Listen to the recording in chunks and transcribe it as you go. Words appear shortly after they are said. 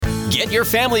Get your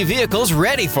family vehicles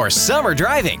ready for summer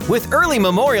driving with early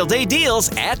Memorial Day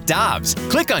deals at Dobbs.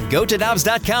 Click on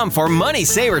GoToDobbs.com for money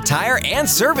saver tire and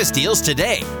service deals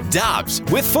today. Dobbs,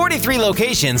 with 43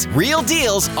 locations, real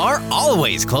deals are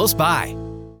always close by.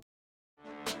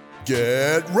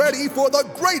 Get ready for the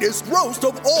greatest roast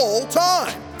of all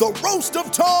time, the Roast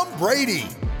of Tom Brady,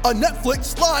 a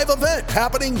Netflix live event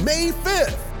happening May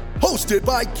 5th. Hosted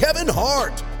by Kevin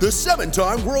Hart, the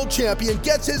 7-time world champion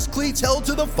gets his cleats held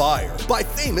to the fire by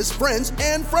famous friends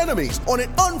and frenemies on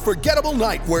an unforgettable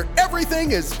night where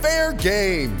everything is fair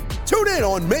game. Tune in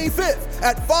on May 5th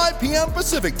at 5 p.m.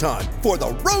 Pacific time for the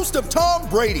Roast of Tom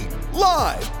Brady,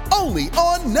 live only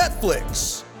on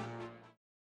Netflix.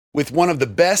 With one of the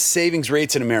best savings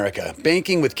rates in America,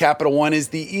 banking with Capital One is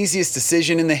the easiest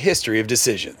decision in the history of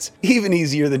decisions. Even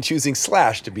easier than choosing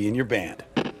Slash to be in your band.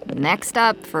 Next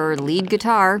up for lead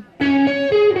guitar.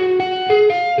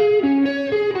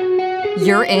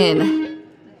 You're in.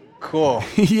 Cool.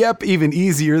 Yep, even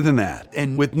easier than that.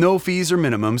 And with no fees or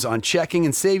minimums on checking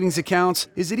and savings accounts,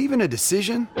 is it even a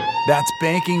decision? That's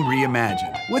banking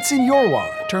reimagined. What's in your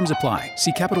wallet? Terms apply.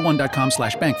 See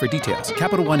CapitalOne.com/bank for details.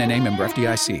 Capital One N.A. member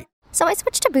FDIC. So I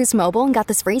switched to Boost Mobile and got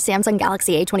this free Samsung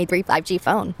Galaxy A23 5G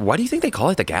phone. Why do you think they call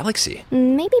it the Galaxy?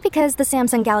 Maybe because the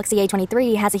Samsung Galaxy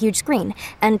A23 has a huge screen,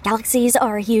 and galaxies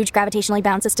are huge gravitationally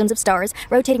bound systems of stars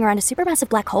rotating around a supermassive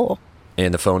black hole.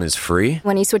 And the phone is free?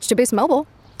 When you switch to Boost Mobile.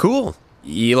 Cool.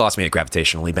 You lost me at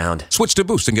gravitationally bound. Switch to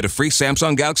Boost and get a free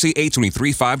Samsung Galaxy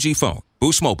A23 5G phone.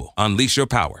 Boost Mobile. Unleash your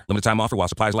power. Limited time offer while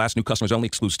supplies last. New customers only.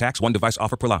 Excludes tax. One device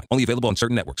offer per line. Only available on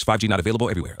certain networks. 5G not available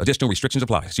everywhere. Additional restrictions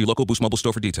apply. See your local Boost Mobile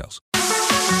store for details.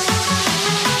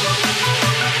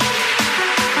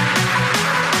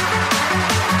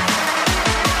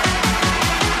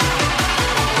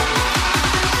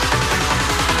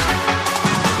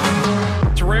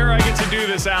 It's rare I get to do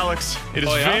this, Alex. It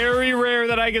is very rare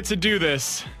that I get to do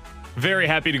this. Very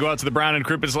happy to go out to the Brown and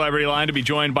Crouppen Celebrity Line to be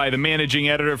joined by the managing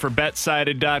editor for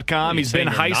BetSided.com. He's Ben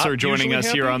Heiser joining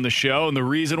us here on the show. And the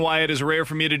reason why it is rare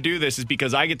for me to do this is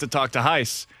because I get to talk to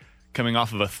Heis coming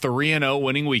off of a 3-0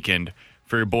 winning weekend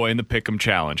for your boy in the Pick'em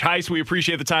Challenge. Heis, we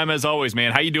appreciate the time as always,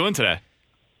 man. How you doing today?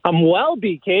 I'm well,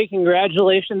 BK.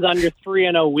 Congratulations on your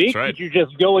 3-0 week. Right. Did you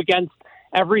just go against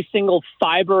every single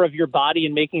fiber of your body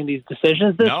in making these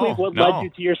decisions this week? What led you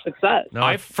to your success?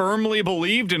 I firmly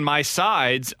believed in my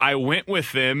sides. I went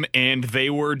with them, and they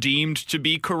were deemed to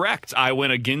be correct. I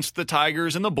went against the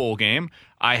Tigers in the bowl game.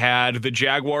 I had the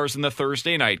Jaguars in the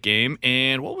Thursday night game.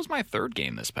 And what was my third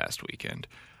game this past weekend?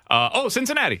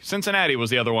 Cincinnati. Cincinnati was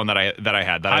the other one that I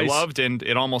had that I loved, and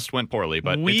it almost went poorly,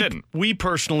 but it didn't. We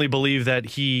personally believe that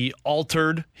he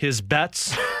altered his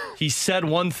bets. He said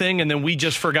one thing, and then we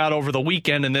just forgot over the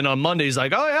weekend, and then on Monday he's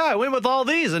like, oh, yeah, I went with all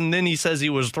these, and then he says he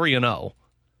was 3-0.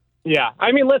 Yeah.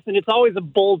 I mean, listen, it's always a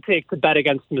bold take to bet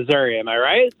against Missouri, am I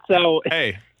right? So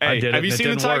Hey, have you seen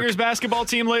the Tigers basketball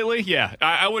team lately? Yeah,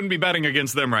 I wouldn't be betting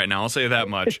against them right now, I'll say that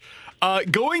much.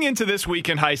 Going into this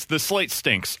weekend, Heist, the slate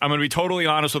stinks. I'm going to be totally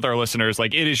honest with our listeners.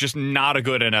 Like, it is just not a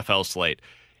good NFL slate.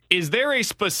 Is there a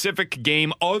specific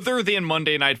game other than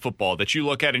Monday Night Football that you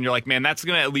look at and you're like, man, that's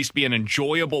going to at least be an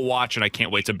enjoyable watch and I can't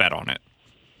wait to bet on it?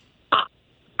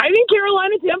 I think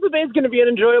Carolina-Tampa Bay is going to be an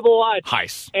enjoyable watch.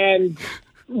 Heist. And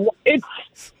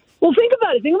think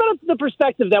about it. Think about the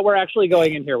perspective that we're actually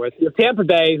going in here with. Tampa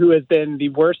Bay, who has been the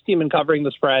worst team in covering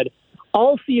the spread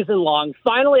all season long,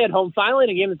 finally at home, finally in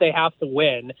a game that they have to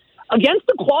win, against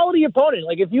a quality opponent.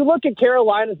 Like, if you look at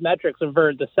Carolina's metrics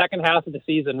over the second half of the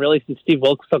season, really since Steve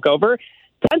Wilkes took over,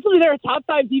 essentially they're a top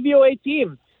 5 DVOA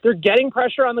team. They're getting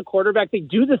pressure on the quarterback. They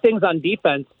do the things on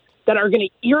defense that are going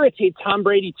to irritate Tom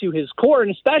Brady to his core,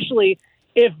 and especially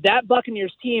if that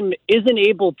Buccaneers team isn't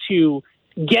able to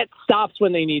get stops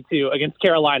when they need to against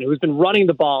Carolina, who's been running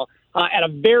the ball at a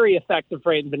very effective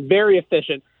rate and been very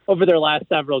efficient over their last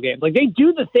several games. Like, they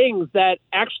do the things that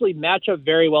actually match up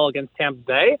very well against Tampa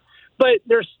Bay, but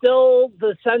there's still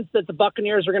the sense that the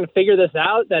Buccaneers are going to figure this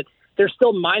out, that they're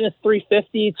still minus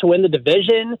 350 to win the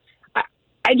division.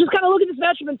 I just kind of look at this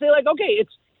matchup and say, like, okay,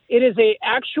 it is a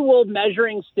actual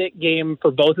measuring stick game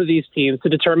for both of these teams to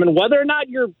determine whether or not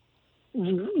you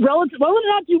belong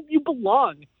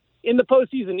in the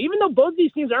postseason. Even though both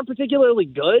these teams aren't particularly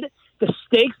good, the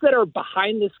stakes that are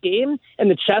behind this game and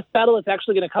the chess battle that's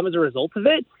actually going to come as a result of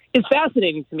it is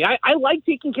fascinating to me. I like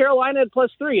taking Carolina at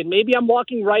 +3, and maybe I'm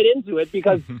walking right into it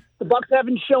because the Bucs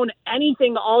haven't shown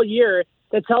anything all year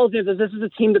that tells me that this is a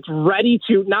team that's ready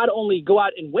to not only go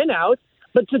out and win out,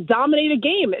 but to dominate a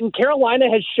game. And Carolina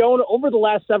has shown over the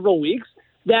last several weeks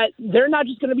that they're not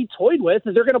just going to be toyed with.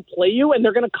 They're going to play you, and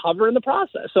they're going to cover in the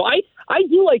process. So I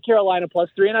do like Carolina +3,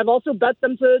 and I've also bet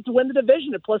them to win the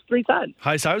division at +310.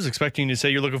 Heis, I was expecting you to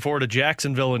say you're looking forward to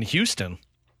Jacksonville and Houston.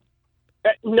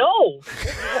 No.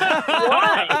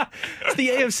 Why? It's the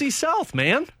AFC South,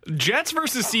 man. Jets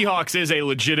versus Seahawks is a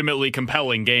legitimately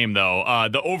compelling game, though.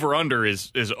 The over-under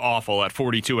is awful at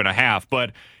 42.5,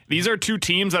 but these are two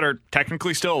teams that are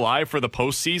technically still alive for the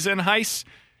postseason, Heis.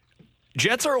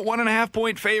 Jets are a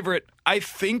 1.5-point favorite. I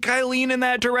think I lean in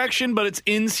that direction, but it's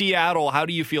in Seattle. How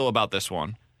do you feel about this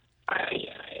one? I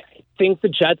think the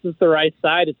Jets is the right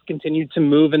side. It's continued to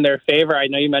move in their favor. I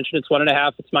know you mentioned it's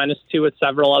 1.5. It's -2 at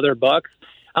several other books.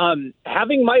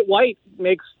 Having Mike White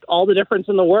makes all the difference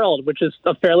in the world, which is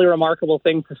a fairly remarkable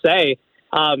thing to say.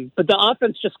 But the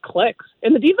offense just clicks.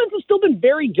 And the defense has still been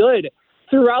very good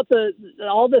throughout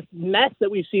all this mess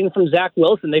that we've seen from Zach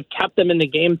Wilson. They've kept them in the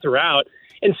game throughout.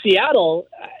 In Seattle,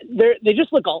 they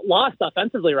just look lost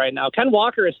offensively right now. Ken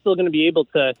Walker is still going to be able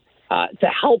to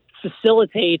help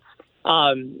facilitate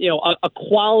a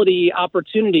quality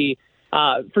opportunity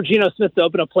for Geno Smith to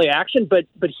open up play action, but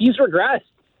he's regressed.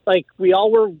 Like, we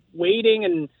all were waiting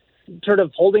and sort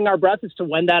of holding our breath as to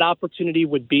when that opportunity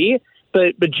would be.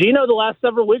 But Geno, the last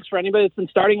several weeks, for anybody that's been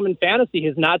starting him in fantasy,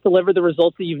 has not delivered the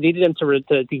results that you've needed him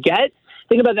to get.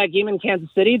 Think about that game in Kansas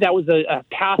City. That was a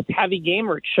pass-heavy game,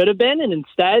 or it should have been, and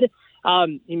instead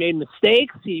he made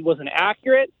mistakes. He wasn't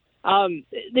accurate.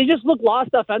 They just look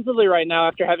lost offensively right now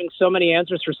after having so many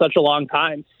answers for such a long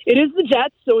time. It is the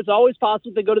Jets, so it's always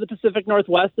possible they go to the Pacific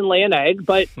Northwest and lay an egg,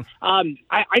 but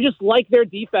I just like their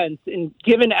defense, and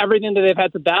given everything that they've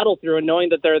had to battle through and knowing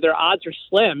that their odds are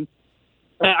slim,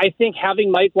 I think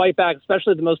having Mike White back,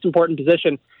 especially the most important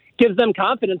position, gives them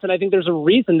confidence, and I think there's a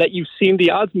reason that you've seen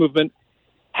the odds movement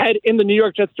head in the New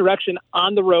York Jets direction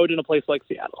on the road in a place like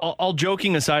Seattle. All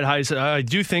joking aside, Heis, I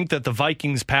do think that the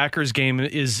Vikings-Packers game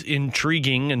is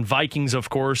intriguing, and Vikings, of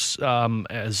course, they've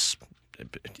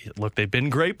been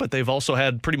great, but they've also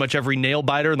had pretty much every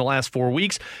nail-biter in the last 4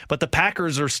 weeks, but the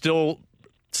Packers are still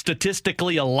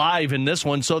statistically alive in this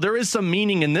one, so there is some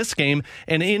meaning in this game,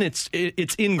 and it's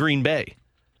in Green Bay.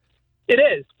 It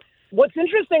is. What's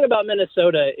interesting about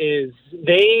Minnesota is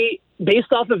they,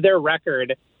 based off of their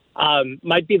record,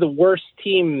 might be the worst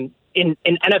team in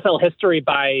NFL history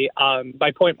by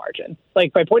point margin.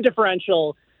 Like, by point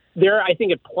differential, they're, I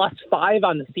think, at +5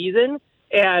 on the season,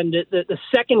 and the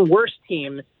second worst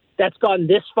team that's gone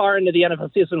this far into the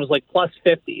NFL season was like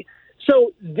 +50.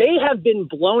 So they have been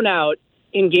blown out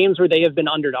in games where they have been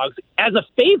underdogs. As a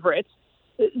favorite,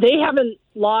 they haven't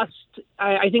lost,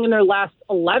 I think, in their last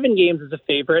 11 games as a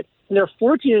favorite, and they're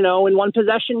 14-0 in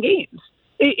one-possession games.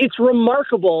 It's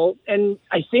remarkable, and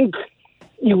I think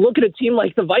you look at a team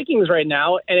like the Vikings right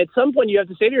now, and at some point you have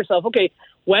to say to yourself, okay,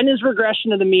 when is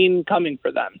regression to the mean coming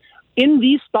for them? In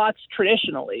these spots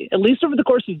traditionally, at least over the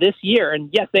course of this year, and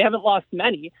yes, they haven't lost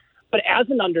many, but as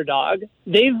an underdog,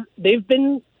 they've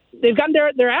gotten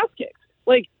their ass kicked.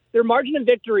 Like, their margin of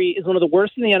victory is one of the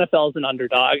worst in the NFL as an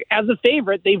underdog. As a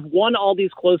favorite, they've won all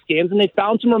these close games, and they've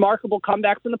found some remarkable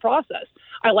comebacks in the process.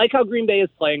 I like how Green Bay is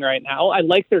playing right now. I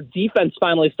like their defense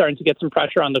finally starting to get some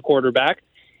pressure on the quarterback.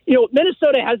 You know,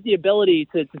 Minnesota has the ability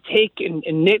to take and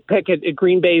nitpick at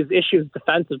Green Bay's issues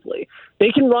defensively. They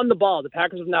can run the ball. The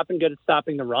Packers have not been good at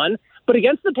stopping the run. But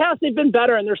against the pass, they've been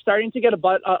better, and they're starting to get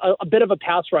a bit of a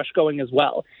pass rush going as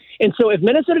well. And so if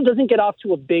Minnesota doesn't get off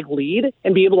to a big lead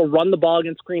and be able to run the ball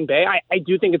against Green Bay, I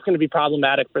do think it's going to be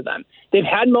problematic for them. They've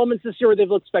had moments this year where they've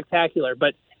looked spectacular,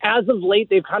 but as of late,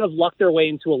 they've kind of lucked their way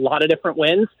into a lot of different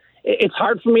wins. It's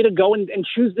hard for me to go and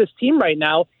choose this team right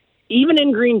now. Even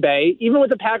in Green Bay, even with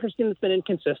the Packers team that's been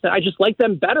inconsistent, I just like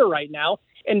them better right now.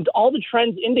 And all the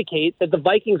trends indicate that the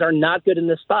Vikings are not good in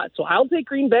this spot. So I'll take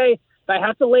Green Bay. If I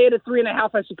have to lay it at 3.5,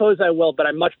 I suppose I will, but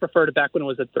I much preferred it back when it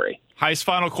was at 3. Heis,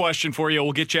 final question for you.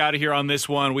 We'll get you out of here on this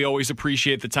one. We always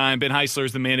appreciate the time. Ben Heisler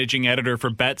is the managing editor for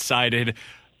BetSided.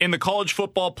 In the college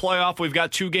football playoff, we've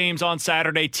got 2 games on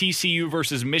Saturday, TCU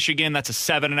versus Michigan. That's a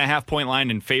 7.5-point line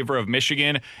in favor of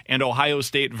Michigan, and Ohio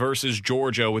State versus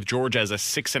Georgia, with Georgia as a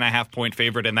 6.5-point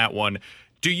favorite in that one.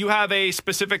 Do you have a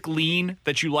specific lean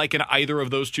that you like in either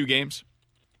of those 2 games?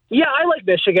 Yeah, I like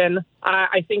Michigan.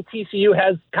 I think TCU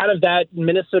has kind of that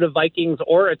Minnesota Vikings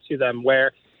aura to them,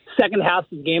 where second half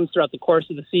of games throughout the course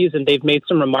of the season, they've made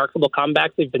some remarkable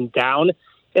comebacks. They've been down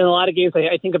in a lot of games.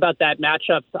 I think about that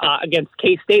matchup against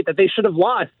K-State that they should have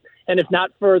lost. And if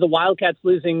not for the Wildcats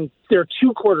losing their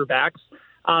 2 quarterbacks,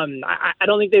 I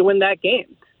don't think they win that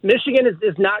game. Michigan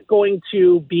is not going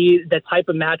to be the type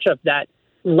of matchup that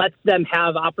lets them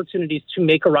have opportunities to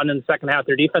make a run in the second half.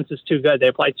 Their defense is too good. They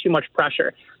apply too much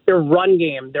pressure. Their run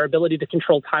game, their ability to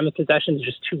control time of possession is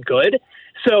just too good.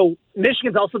 So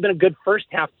Michigan's also been a good first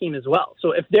half team as well.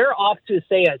 So if they're off to,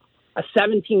 say, a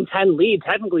 17-10 lead,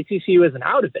 technically TCU isn't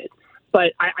out of it.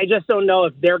 But I just don't know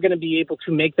if they're going to be able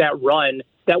to make that run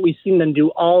that we've seen them do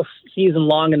all season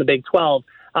long in the Big 12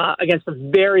 against a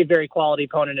very, very quality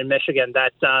opponent in Michigan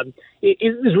that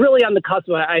is really on the cusp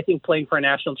of, I think, playing for a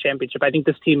national championship. I think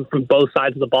this team from both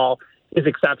sides of the ball is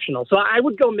exceptional. So I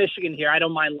would go Michigan here. I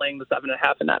don't mind laying the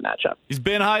 7.5 in that matchup. He's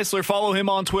Ben Heisler. Follow him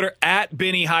on Twitter at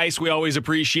Benny Heiss. We always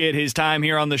appreciate his time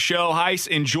here on the show. Heiss,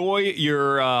 enjoy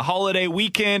your holiday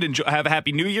weekend and have a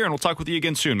happy New Year, and we'll talk with you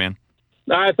again soon, man.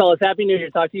 All right, fellas. Happy New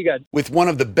Year. Talk to you guys. With one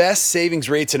of the best savings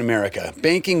rates in America,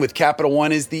 banking with Capital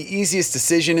One is the easiest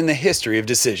decision in the history of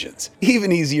decisions.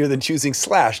 Even easier than choosing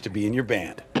Slash to be in your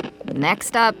band.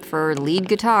 Next up for lead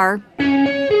guitar.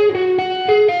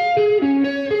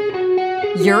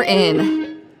 You're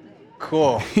in.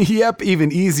 Cool. Yep,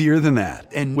 even easier than that.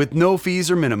 And with no fees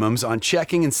or minimums on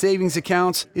checking and savings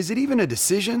accounts, is it even a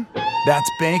decision? That's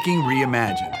banking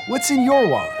reimagined. What's in your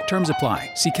wallet? Terms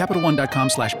apply. See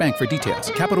CapitalOne.com/bank for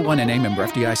details. Capital One N.A. member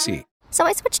FDIC. So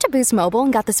I switched to Boost Mobile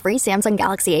and got this free Samsung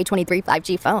Galaxy A23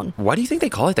 5G phone. Why do you think they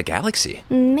call it the Galaxy?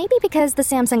 Maybe because the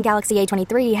Samsung Galaxy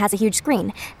A23 has a huge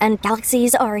screen, and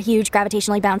galaxies are huge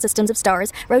gravitationally bound systems of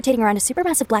stars rotating around a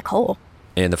supermassive black hole.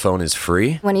 And the phone is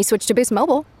free? When you switch to Boost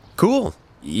Mobile. Cool.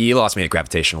 You lost me at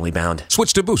gravitationally bound.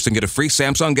 Switch to Boost and get a free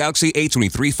Samsung Galaxy A23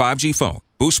 5G phone.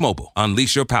 Boost Mobile.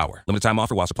 Unleash your power. Limited time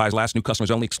offer while supplies last. New customers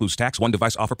only. Excludes tax. One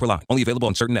device offer per line. Only available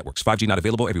on certain networks. 5G not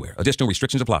available everywhere. Additional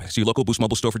restrictions apply. See your local Boost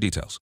Mobile store for details.